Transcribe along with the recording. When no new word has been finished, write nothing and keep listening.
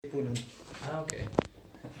Katipunan, Okay.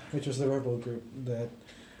 which was the rebel group that.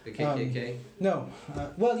 The KKK? No.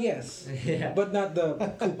 Well, yes. Yeah. But not the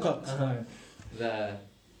Ku Klux Klan. The...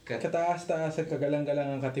 Kataas-taas at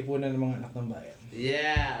kagalang-galang ang katipunan ng mga anak ng bayan.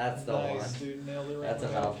 Yeah, that's the Nice, one. dude. Nailed it right That's a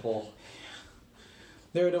on the head. mouthful.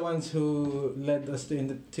 They're the ones who led us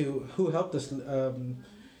who helped us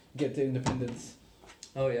get to independence.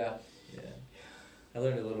 Oh, yeah. Yeah. I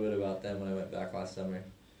learned a little bit about them when I went back last summer.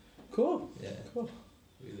 Cool. Yeah. Cool.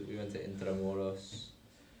 We went to Intramuros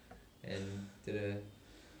and did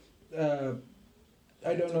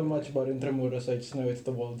I don't know much about Intramuros. I just know it's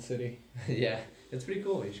the walled city. yeah, it's pretty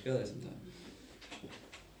cool. You should go there sometime.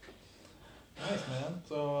 Nice, man.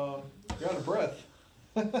 So, you're out of breath.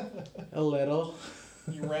 A little.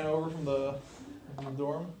 You ran over from the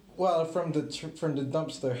dorm? Well, from the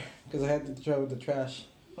dumpster, because I had to throw the trash.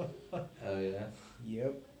 Oh, yeah.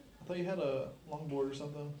 Yep. I thought you had a longboard or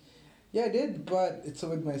something. Yeah, I did, but it's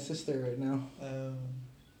with my sister right now.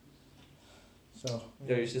 So.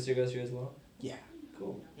 Yo, your sister goes here as well? Yeah.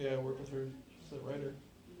 Cool. Yeah, I work with her. She's a writer.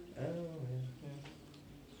 Oh, man.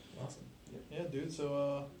 Yeah. Awesome. Yeah, dude.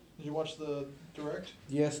 So, did you watch the direct?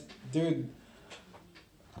 Yes, dude.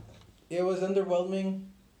 It was underwhelming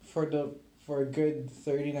for a good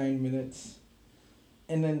 39 minutes.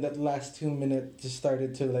 And then that last 2 minutes just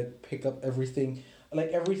started to like pick up everything. Like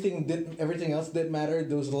everything else didn't matter.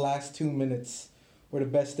 Those last 2 minutes were the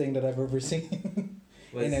best thing that I've ever seen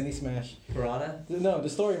in any Smash. Piranha? No, the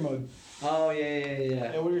story mode. Oh, yeah.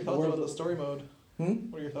 Yeah, what are your thoughts World- about the story mode?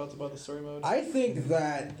 Hmm? What are your thoughts about the story mode? I think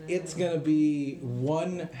that it's gonna be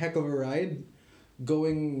one heck of a ride.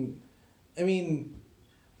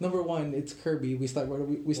 Number one, it's Kirby. We start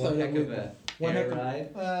One with air ride?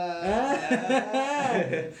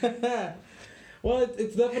 Well,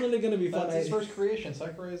 it's definitely gonna be fun. That's his first creation.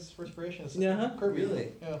 Sakurai's first creation is Yeah. Kirby.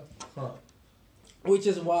 Really? Yeah. Huh. Which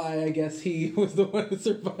is why I guess he was the one who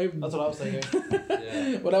survived. That's what I was thinking.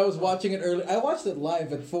 Yeah. When I was watching it early, I watched it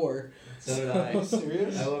live at 4. So did I. Are you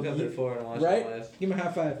serious? I woke up at 4 and watched Right? it live. Give me a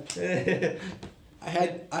high five.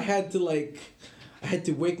 I had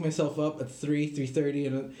to wake myself up at 3:30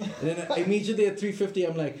 and then immediately at 3:50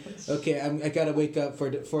 I'm like, okay, I gotta wake up for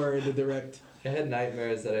the direct. I had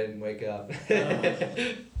nightmares that I didn't wake up.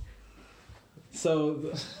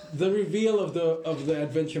 So the reveal of the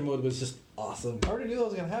adventure mode was just awesome. I already knew that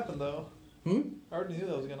was gonna happen, though. Hmm? I already knew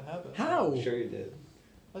that was gonna happen. How? I'm sure you did.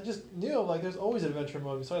 I just knew, like, there's always adventure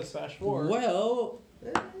mode besides Smash 4. Well,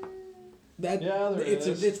 that Yeah, there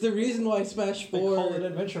is. it's the reason why Smash They call 4 it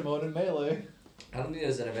adventure mode in Melee. I don't think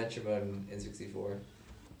there's an adventure mode in 64.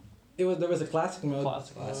 there was a classic mode,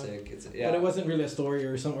 Classic. Mode. Classic. It's yeah. but it wasn't really a story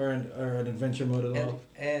or an adventure mode at all.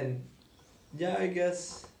 And yeah, I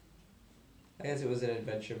guess it was an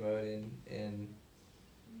adventure mode in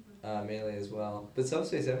Melee as well. But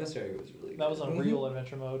Subspace Emissary was really good. That was a Mhm. real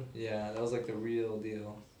adventure mode. Yeah, that was like the real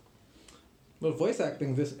deal. But voice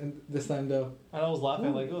acting this time though. And I was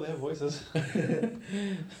laughing, like, oh, they have voices.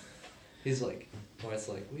 He's like, it's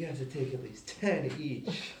like, we have to take at least 10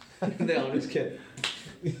 each. They all just get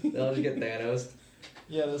Thanos.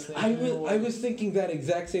 Yeah, this thing. I was thinking that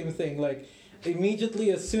exact same thing. Like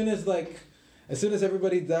immediately, as soon as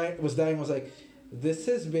everybody was dying, I was like, this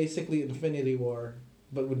is basically Infinity War,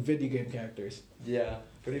 but with video game characters. Yeah,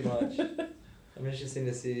 pretty much. I'm interested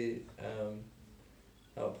to see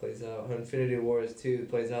how it plays out. How Infinity Wars 2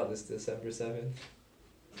 plays out this December 7th.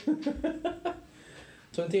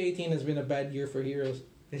 2018 has been a bad year for heroes.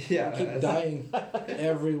 Yeah. They keep dying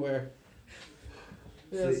everywhere.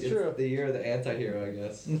 Yeah, it's true. The year of the anti-hero, I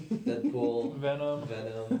guess. Deadpool, Venom.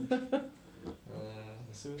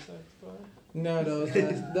 Suicide Squad. No,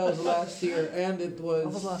 that was last year, and it was.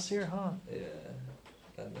 That was last year, huh?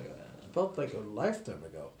 Yeah. Felt like a lifetime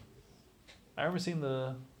ago. I remember seeing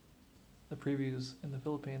the previews in the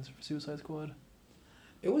Philippines for Suicide Squad.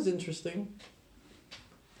 It was interesting.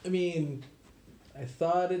 I mean,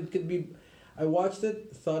 I watched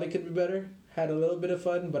it, thought it could be better, had a little bit of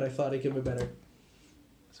fun, but I thought it could be better.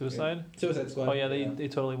 Suicide? Suicide Squad. Oh yeah, they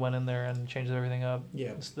totally went in there and changed everything up. Yeah.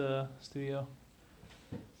 It's the studio.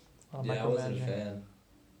 Yeah, I wasn't a Micromanaging. fan.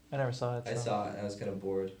 I never saw it. I so- saw it and I was kind of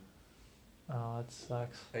bored. Oh, that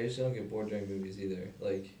sucks. I usually don't get bored during movies either.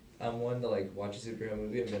 Like, I'm one to like watch a superhero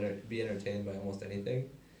movie and be entertained by almost anything.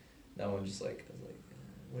 Now I'm just like,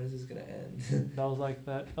 when is this gonna end? That was like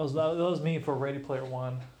that. That was me for Ready Player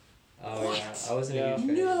One. Oh What? yeah, I wasn't Yeah. a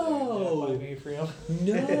huge fan. No. Yeah, fight me, Freedom.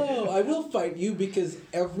 No, I will fight you because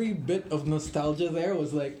every bit of nostalgia there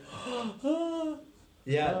was like,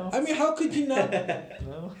 Yeah. I mean, how could you not?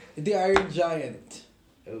 No. The Iron Giant,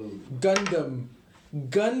 Ooh. Gundam,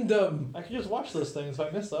 Gundam. I can just watch those things if I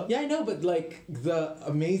miss them. Yeah, I know, but like the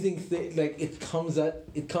amazing thing, like it comes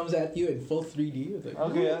at you in full 3D. It's like,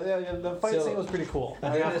 Okay, yeah, the fight So, scene was pretty cool.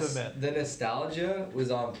 I have to admit. The nostalgia was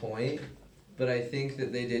on point, but I think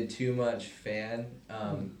that they did too much fan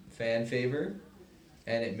favor,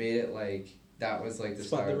 and it made it like that was like the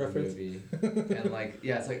Spot star the of the reference. movie, and like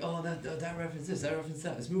yeah, it's like oh that reference this, that reference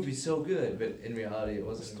that. This movie's so good, but in reality, it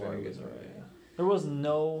wasn't a very good movie. There was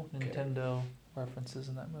no Nintendo references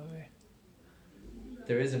in that movie.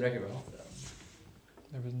 There is in Wreck-It Ralph though.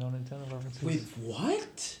 There was no Nintendo references. Wait,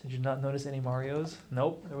 what? Did you not notice any Marios?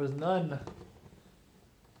 Nope, there was none.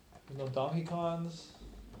 There's no Donkey Kongs.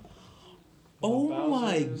 Oh no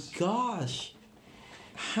my Bowsers. gosh!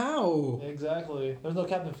 How? Exactly. There's no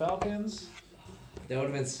Captain Falcons. That would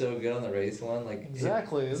have been so good on the race one, like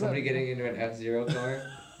Exactly. Isn't somebody that- getting into an F-Zero car.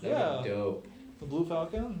 That would have been dope. The Blue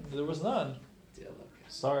Falcon? There was none. Yeah, look.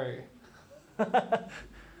 Sorry.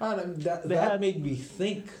 That They had- made me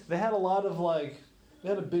think. They had a lot of like, they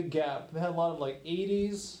had a big gap. They had a lot of like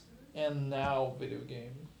 80s and now video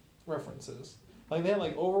game references. Like they had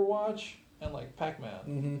like Overwatch and like Pac-Man.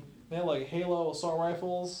 Mm-hmm. They had like Halo assault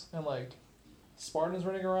rifles and like Spartans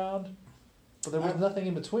running around. But there was nothing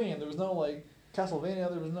in between. There was no like Castlevania.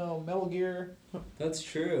 There was no Metal Gear. That's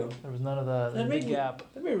true. There was none of that. That The made big me- gap.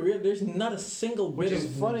 I mean, there's not a single Which bit is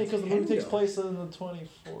of funny because the movie takes Nintendo. place in the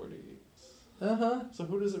 2040s. Uh huh. So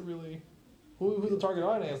who does it really? Who's the target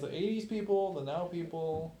audience? The 80s people, the now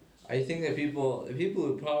people. I think that the people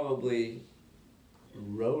who probably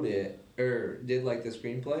wrote it or did like the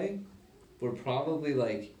screenplay were probably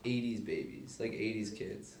like 80s babies, like 80s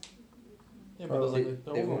kids. Yeah, but there's Probably. like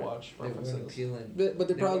the They weren't- Overwatch They weren't references. appealing. But they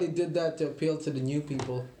They probably were- did that to appeal to the new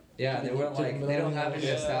people. Yeah, they weren't like they don't have any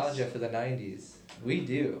Yes. nostalgia for the 90s. We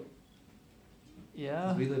do.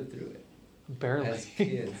 Yeah, We lived through it barely. as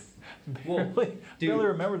kids. barely, dude. barely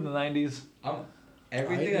remembered the 90s.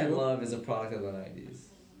 Everything I do. love is a product of the 90s.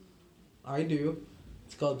 I do.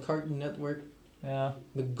 It's called Cartoon Network. Yeah.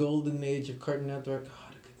 The golden age of Cartoon Network. Oh,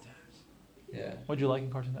 the good times. Yeah. What'd you like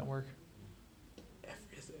in Cartoon Network?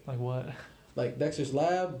 Everything. Like what? Like Dexter's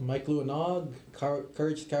Lab, Mike Lou and Og,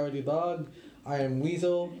 Courage the Cowardly Dog, I Am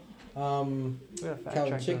Weasel, We gotta fact Cow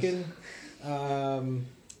check and Chicken.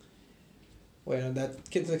 Wait, no, that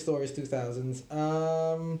Kids Next Door is 2000s.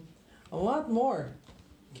 A lot more.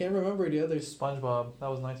 Can't remember the this. others. SpongeBob. That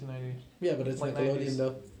was 1990. Yeah, but it's Like Nickelodeon 90s.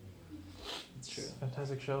 though. It's true.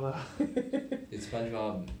 Fantastic show though. Dude,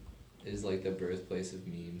 SpongeBob is like the birthplace of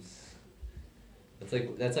memes.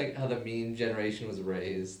 That's like how the meme generation was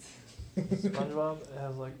raised. SpongeBob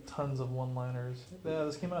has like tons of one-liners. Yeah,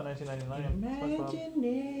 this came out in 1999. SpongeBob.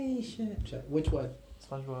 Imagination. Which one?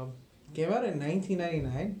 SpongeBob. Came out in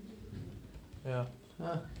 1999? Yeah.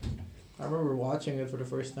 Huh. I remember watching it for the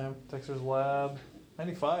first time. Dexter's Lab.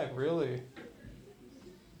 95. Really?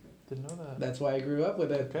 Didn't know that. That's why I grew up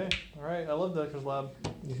with it. Okay. All right. I love Dexter's Lab.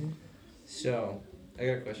 Mm-hmm. So, I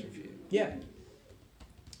got a question for you. Yeah.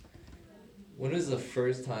 When was the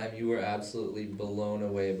first time you were absolutely blown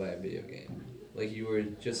away by a video game? Like you were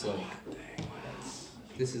just like,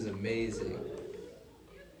 this is amazing.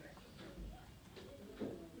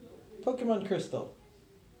 Pokemon Crystal.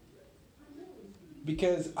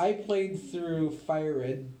 Because I played through Fire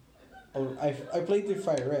Red. Or I played through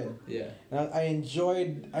Fire Red. Yeah. And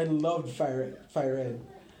I loved Fire Red.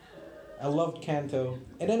 I loved Kanto.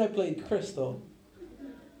 And then I played Crystal.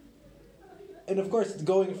 And of course,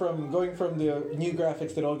 going from the new graphics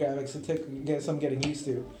to the old graphics, it took some getting used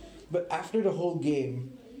to. But after the whole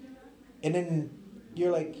game, and then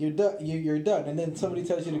you're like, you're done. And then somebody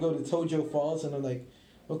tells you to go to Tojo Falls, and I'm like,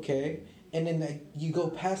 okay. And then like, you go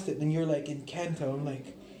past it, and you're like in Kanto. I'm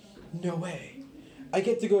like, no way. I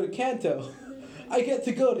get to go to Kanto. I get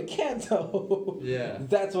to go to Kanto. Yeah.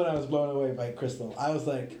 That's when I was blown away by Crystal. I was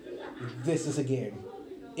like, this is a game.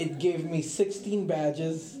 It gave me 16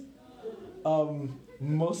 badges.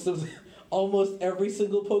 Almost every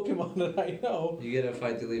single Pokemon that I know. You get to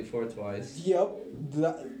fight the Elite Four twice. Yep,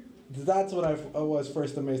 that's when I was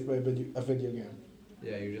first amazed by a video game.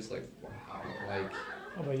 Yeah, you're just like, wow. Like,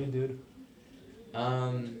 How about you, dude? I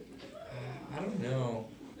don't know.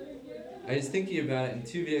 I was thinking about it, and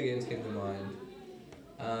two video games came to mind.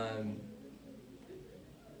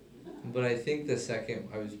 But I think the second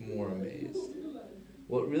I was more amazed.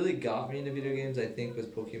 What really got me into video games, I think, was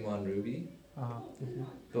Pokemon Ruby. Uh-huh.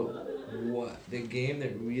 But the game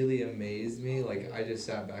that really amazed me, like I just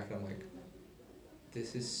sat back and I'm like,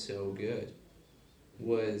 this is so good,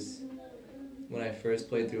 was when I first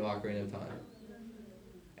played through Ocarina of Time.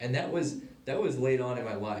 And that was late on in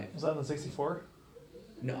my life. Was that on the 64?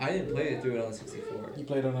 No, I didn't play it through it on the 64. You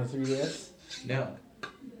played on a 3DS? No.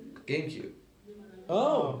 GameCube.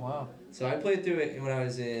 Oh. Wow. So I played through it when I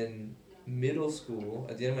was in middle school,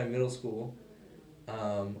 at the end of my middle school,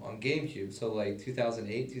 on GameCube. So like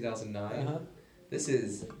 2008, 2009. Uh-huh.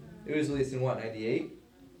 It was released in what, 98?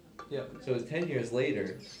 Yeah. So it was 10 years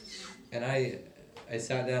later. And I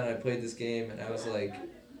sat down and I played this game and I was like,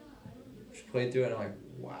 played through it and I'm like,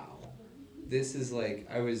 wow. This is like,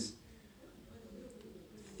 I was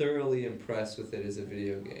thoroughly impressed with it as a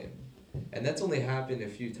video game. And that's only happened a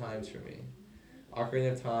few times for me.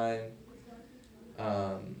 Ocarina of Time,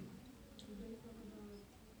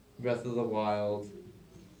 Breath of the Wild,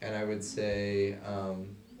 and I would say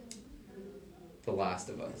The Last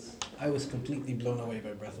of Us. I was completely blown away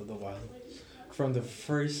by Breath of the Wild. From the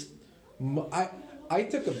first... I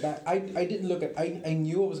took it back. I didn't look at... I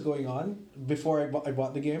knew what was going on before I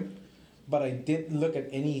bought the game. But I didn't look at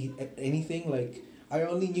anything. Like, I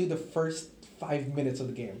only knew the first 5 minutes of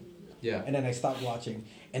the game. Yeah. And then I stopped watching.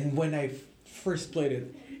 And when I first played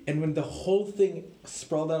it, and when the whole thing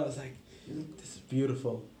sprawled out, I was like, this is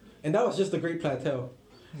beautiful. And that was just the Great Plateau.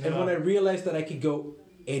 And when I realized that I could go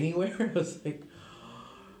anywhere, I was like,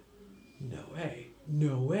 no way.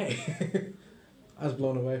 No way. I was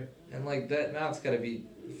blown away. And like that map's got to be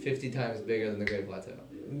 50 times bigger than the Great Plateau.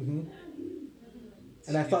 Mm-hmm.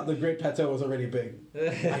 And I thought the Great Plateau was already big.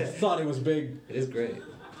 I thought it was big. It is great.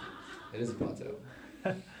 It is a plateau.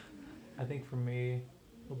 I think for me,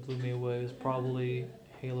 what blew me away was probably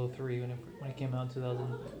Halo 3 when it came out in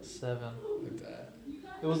 2007. Like that.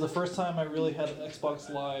 It was the first time I really had an Xbox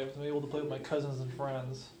Live and was able to play with my cousins and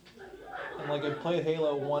friends. And like I played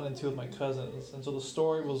Halo 1 and 2 with my cousins, and so the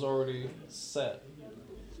story was already set.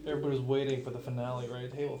 Everybody was waiting for the finale,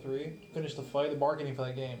 right? Halo 3. Finished the fight, the marketing for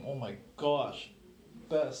that game. Oh my gosh.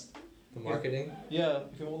 Best. The marketing? Yeah,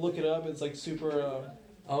 if you look it up, it's like super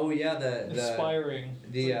Oh yeah, the inspiring.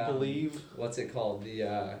 the like believe. What's it called?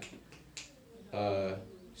 The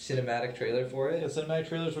cinematic trailer for Yeah, it. cinematic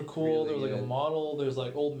trailers were cool. Really there was like good. a model. There's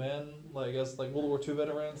like old men, like I guess like World War II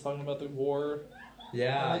veterans talking about the war.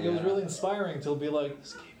 Yeah, And, like, yeah. it was really inspiring to be like,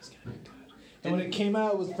 this game is gonna be good. And when it came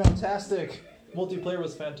out, it was fantastic. Multiplayer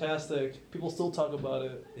was fantastic. People still talk about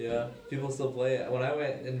it. Yeah, people still play it. When I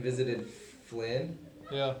went and visited Flynn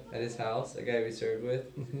Yeah, at his house, a guy we served with,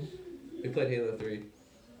 we played Halo 3.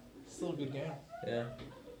 still a good game. Yeah.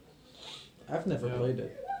 I've never Yeah. played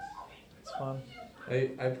it. It's fun.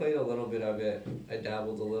 I played a little bit of it. I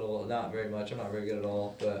dabbled a little, not very much. I'm not very good at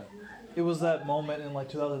all, but It was that moment in like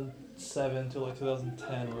 2007 to like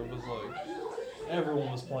 2010 where it was like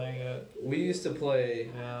everyone was playing it. we used to play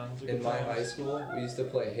Yeah, it was a in good my time. high school. We used to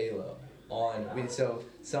play Halo so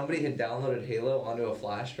somebody had downloaded Halo onto a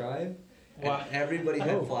flash drive, Wow. and everybody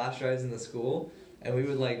had Oh. flash drives in the school. And we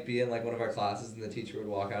would like be in like one of our classes, and the teacher would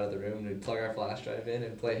walk out of the room, and we'd plug our flash drive in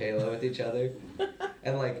and play Halo with each other.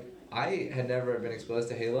 And like I had never been exposed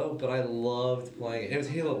to Halo, but I loved playing it. It was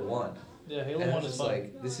Halo 1. Yeah, Halo And I 1 was is just fun.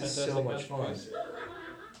 like, this is so Fantastic much fun. masterpiece.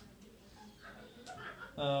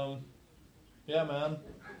 Yeah, man.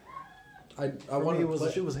 I For want me, to it was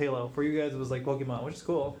play. it was Halo. For you guys, it was like Pokemon, which is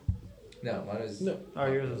cool. No, mine was. No. Oh,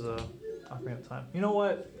 yours was Ocarina of Time. You know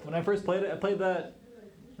what? When I first played it, I played that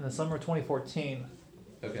in the summer of 2014.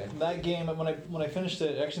 Okay. That game, when I finished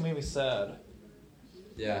it, it actually made me sad.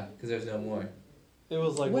 Yeah, because there's no more. It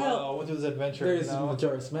was like, Well, wow, I went through this adventure. There's you know?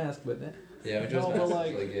 Majora's Mask, but... Yeah, which No, was but,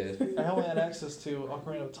 really like- good. I only had access to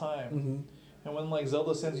Ocarina of Time. Mm-hmm. And when like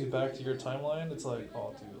Zelda sends you back to your timeline, it's like,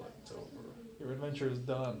 oh dude, like it's over. Your adventure is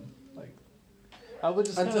done. Like I was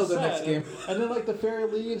just Until kinda the next sad. game. And then like the fairy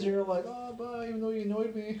leaves, and you're like, oh bye, even though you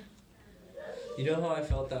annoyed me. You know how I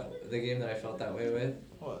felt the game that I felt that way with?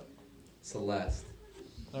 What? Celeste.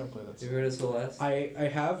 Never played that. You heard of Celeste? I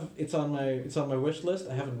have. It's on my wish list.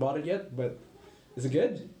 I haven't bought it yet, but is it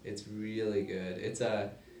good? It's really good. It's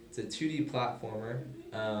a 2D platformer.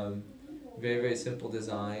 Very very simple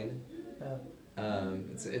design. Yeah.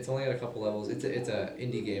 It's only got a couple levels. It's a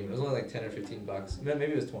indie game. It was only like $10 or $15. Maybe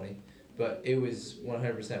it was 20, but it was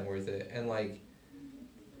 100% worth it. And like,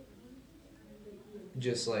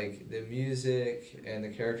 just like the music and the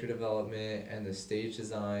character development and the stage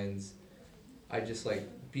designs, I just like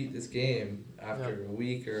beat this game after a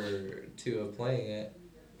week or two of playing it.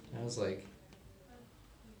 I was like,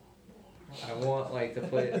 I want like to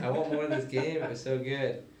play. I want more of this game. It was so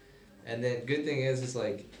good. And then good thing is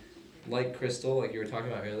like Crystal, like you were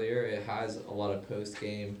talking about earlier, it has a lot of post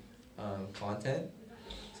game content.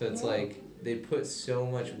 So it's like they put so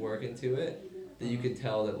much work into it that you could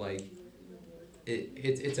tell that like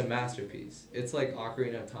it's a masterpiece. It's like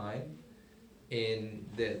Ocarina of Time, in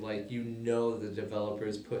that like the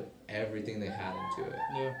developers put everything they had into it.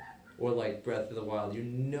 Yeah. or like Breath of the Wild, you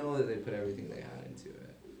know that they put everything they had into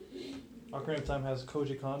it. Ocarina of Time has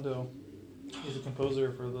Koji Kondo. He's a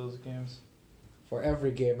composer for those games. For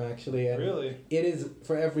every game, actually. And Really? it is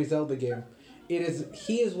for every Zelda game. He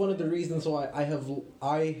is one of the reasons why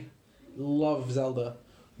I love Zelda,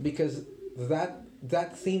 because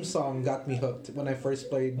that theme song got me hooked when I first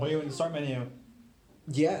played. When you went to the start menu.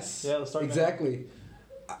 Yes. Yeah, the start menu. exactly.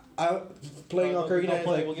 I playing Ocarina and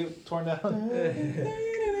like we'll get torn down.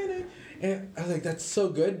 and I was like, that's so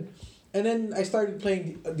good. And then I started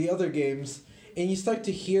playing the other games, and you start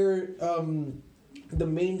to hear the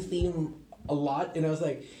main theme a lot, and I was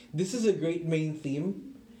like, this is a great main theme.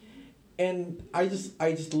 And I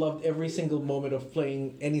just loved every single moment of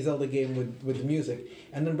playing any Zelda game with the music.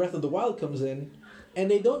 And then Breath of the Wild comes in,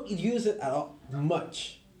 and they don't use it at all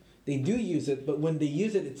much. They do use it, but when they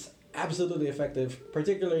use it, it's absolutely effective,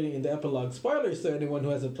 particularly in the epilogue. Spoilers to anyone who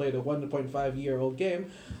hasn't played a 1.5-year-old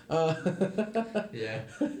game. Yeah.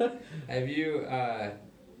 Have you,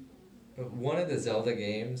 one of the Zelda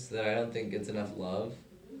games that I don't think gets enough love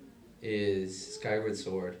is Skyward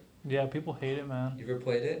Sword. Yeah, people hate it, man. You ever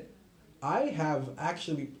played it? I have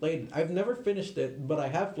actually played it. I've never finished it, but I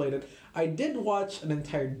have played it. I did watch an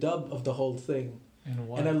entire dub of the whole thing, And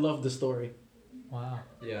what? and I love the story. Wow.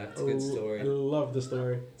 Yeah, it's a good I story. love the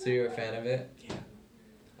story. So you're a fan of it? Yeah.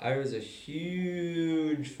 I was a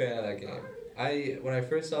huge fan of that game. When I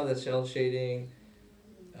first saw the shell shading,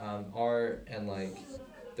 art, and like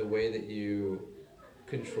the way that you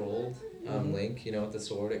controlled Link, with the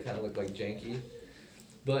sword, it kind of looked like janky,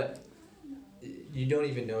 but you don't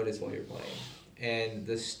even notice while you're playing. And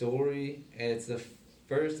the story, and it's the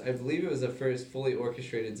first, I believe it was the first fully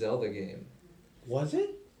orchestrated Zelda game. Was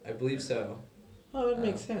it? I believe so. Oh, it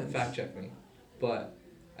makes sense. Fact check me. But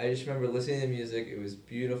I just remember listening to the music. It was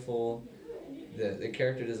beautiful. The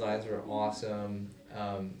character designs were awesome.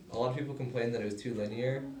 A lot of people complained that it was too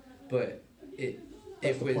linear, but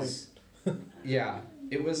That's the was yeah,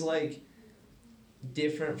 it was like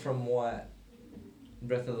different from what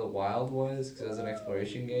Breath of the Wild was, because it was an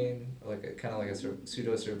exploration game, like kind of like a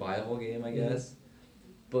pseudo survival game, I guess.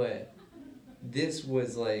 But this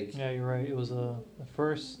was like, Yeah, you're right. It was the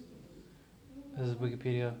first. This is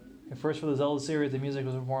Wikipedia. At first, for the Zelda series, the music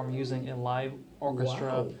was performed using a live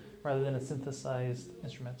orchestra Wow. rather than a synthesized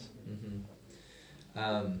instruments.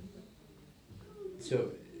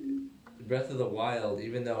 So Breath of the Wild,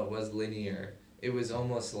 even though it was linear, it was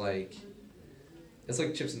almost like, it's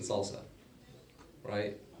like chips and salsa,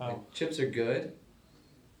 right? How? Like, chips are good,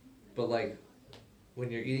 but like when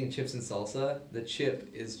you're eating chips and salsa, the chip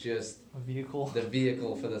is just A vehicle. the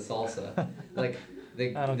vehicle for the salsa. Like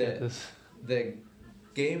I don't get this. the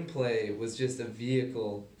gameplay was just a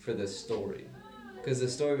vehicle for the story, because the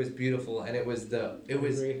story was beautiful, and it was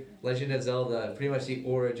Agree. Legend of Zelda, pretty much the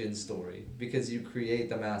origin story, because you create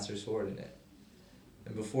the Master Sword in it.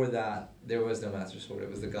 And before that, there was no Master Sword, it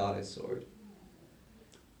was the Goddess Sword.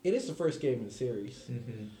 It is the first game in the series.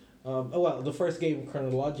 Mm-hmm. The first game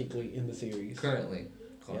chronologically in the series. Currently,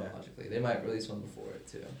 chronologically. They might release one before it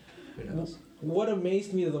too. Who knows? What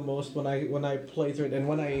amazed me the most when I played through it and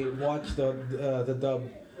when I watched the dub,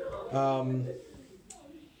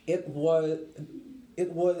 it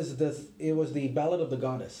was the Ballad of the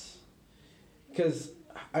Goddess, because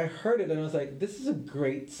I heard it and I was like, this is a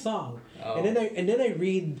great song. Oh. And then I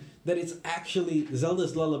read that it's actually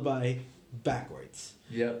Zelda's Lullaby backwards.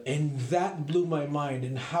 Yep. And that blew my mind,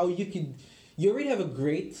 and how you already have a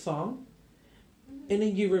great song, and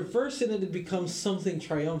then you reverse it and it becomes something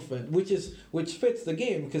triumphant, which fits the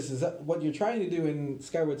game, because what you're trying to do in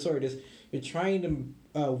Skyward Sword is you're trying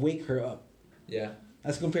to wake her up. Yeah.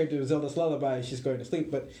 As compared to Zelda's Lullaby, she's going to sleep,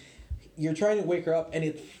 but you're trying to wake her up and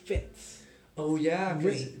it fits. Oh yeah,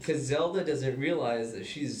 Great. because Zelda doesn't realize that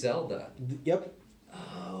she's Zelda. Yep.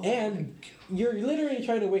 Oh. And you're literally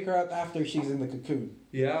trying to wake her up after she's in the cocoon.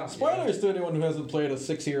 Yeah. Spoilers to anyone who hasn't played a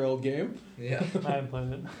 6-year-old game. Yeah. I haven't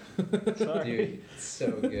played it. Sorry. Dude, it's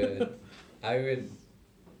so good. I'd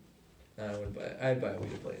buy a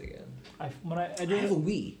Wii to play it again. I I have a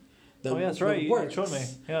Wii. Oh yeah, that's right. You works. showed me.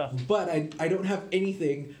 Yeah. But I don't have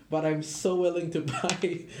anything. But I'm so willing to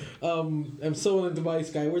buy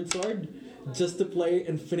Skyward Sword just to play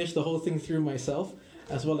and finish the whole thing through myself,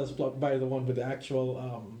 as well as buy the one with the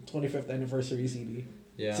actual 25th anniversary CD.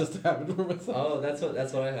 Yeah. Just to have it for myself. Oh, that's what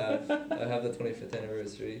I have. I have the 25th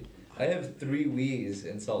anniversary. I have 3 Wiis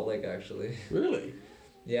in Salt Lake, actually. Really?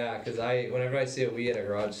 Yeah, because whenever I see a Wii at a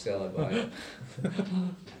garage sale, I buy it.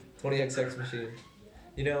 20XX machine.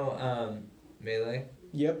 You know, Melee?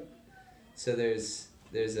 Yep. So there's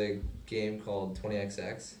a game called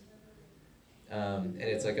 20XX, and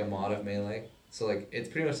it's like a mod of Melee. So like it's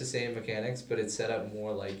pretty much the same mechanics, but it's set up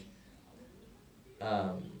more like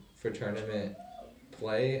for tournament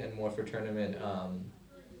play and more for tournament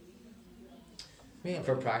Man,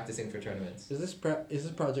 for practicing for tournaments. is this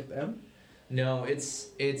Project M? No, it's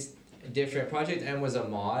different. Project M was a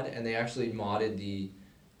mod, and they actually modded the.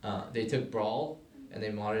 They took Brawl and they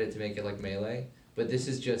modded it to make it like Melee. But this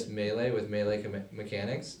is just Melee with Melee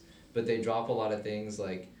mechanics. But they drop a lot of things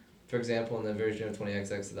like, for example, in the version of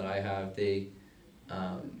 20XX that I have, they,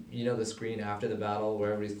 you know, the screen after the battle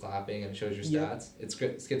where everybody's clapping and it shows your stats. Yep.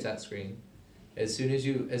 It skips that screen. As soon as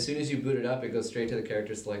you boot it up, it goes straight to the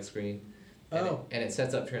character select screen. And it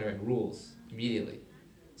sets up tournament rules immediately.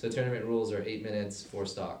 So tournament rules are 8 minutes for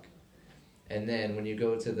stock. And then when you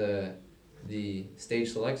go to the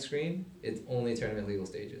stage select screen, it's only tournament legal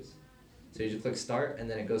stages. So you just click start and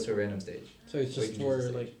then it goes to a random stage. So it's So you just can use for the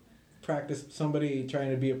stage. like practice, somebody trying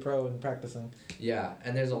to be a pro and practicing. Yeah,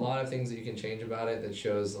 and there's a lot of things that you can change about it that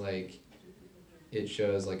shows like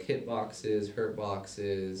hit boxes, hurt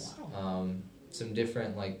boxes, some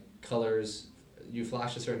different like colors. You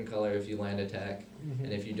flash a certain color if you land attack,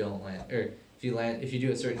 and if you don't land, or if you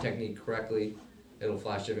do a certain technique correctly, it'll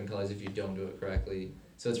flash different colors if you don't do it correctly.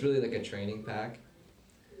 So it's really like a training pack.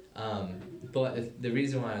 But the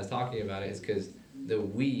reason why I was talking about it is because the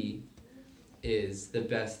Wii is the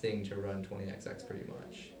best thing to run 20XX pretty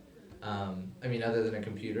much. I mean, other than a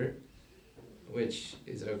computer, which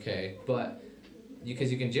is okay, but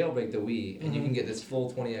because you can jailbreak the Wii and you can get this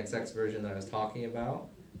full 20XX version that I was talking about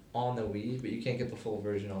on the Wii, but you can't get the full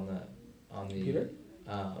version on the Computer?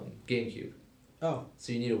 GameCube. Oh,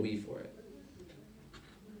 So you need a Wii for it.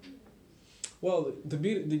 well, the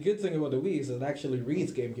good thing about the Wii is it actually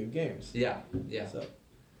reads GameCube games. Yeah. So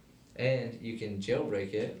And you can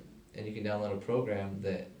jailbreak it, and you can download a program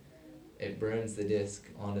that it burns the disc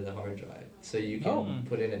onto the hard drive. So you can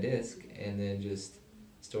put in a disc and then just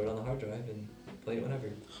store it on the hard drive and play it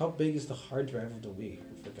whenever. how big is the hard drive of the Wii?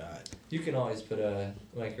 I forgot. You can always put a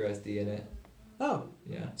micro SD in it. Oh,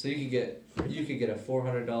 Yeah. So you could get a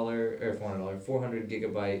 $400 400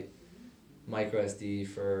 gigabyte micro SD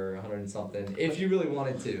for 100 and something if you really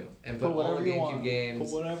wanted to, and put all the GameCube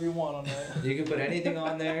games. Put whatever you want on there. You can put anything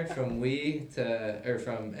on there from Wii to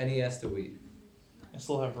from NES to Wii. And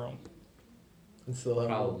still have room. and still have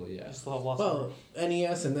Probably, yeah. You still have lots of Well, room.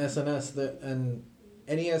 NES and SNS, and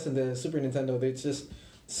NES and the Super Nintendo, they're just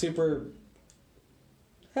super.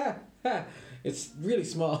 It's really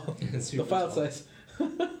small. It's The super file small. size.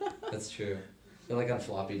 That's true. They're like on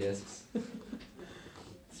floppy disks.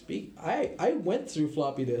 I went through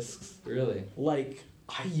floppy disks. Really? Like,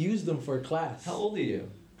 I used them for class. How old are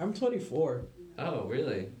you? I'm 24. Oh,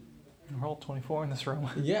 really? We're all 24 in this room.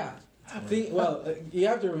 Yeah. You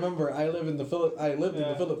have to remember, I lived in the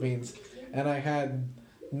Philippines, and I had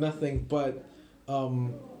nothing but,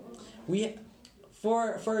 we,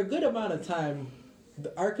 for a good amount of time,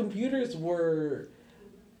 our computers were,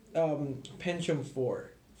 Pentium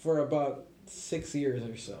 4 for about 6 years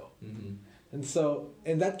or so. Mm-hmm.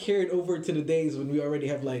 And that carried over to the days when we already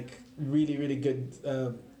have like really, really good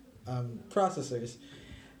processors.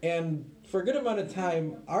 And for a good amount of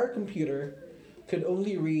time, our computer could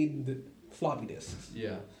only read floppy disks.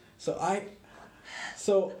 Yeah. So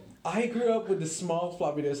I grew up with the small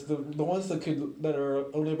floppy disks, the ones that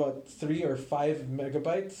are only about 3 or 5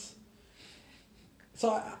 megabytes.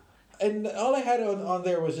 And all I had on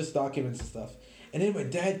there was just documents and stuff. And then my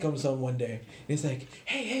dad comes home one day and he's like,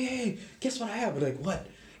 hey, guess what I have? I'm like, what?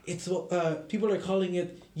 It's people are calling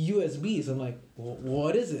it USBs. I'm like,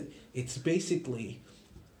 what is it? It's basically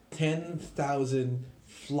 10,000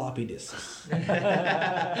 floppy disks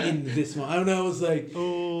in this one. And I was like,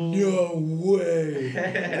 no way.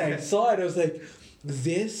 And I saw it. I was like,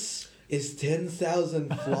 this is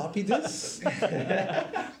 10,000 floppy disks.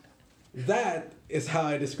 That is how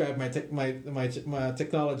I describe my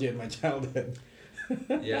technology in my childhood.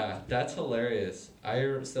 Yeah, that's hilarious.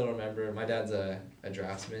 I still remember my dad's a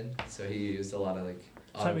draftsman, so he used a lot of like.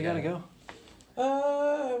 Time we gotta go.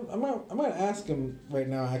 I'm gonna ask him right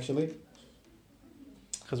now, actually.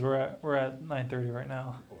 Because we're at 9:30 right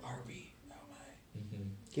now. Oh, are we? Oh my! Mm-hmm.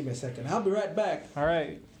 Give me a second. I'll be right back. All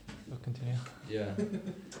right, we'll continue. Yeah.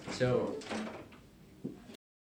 So,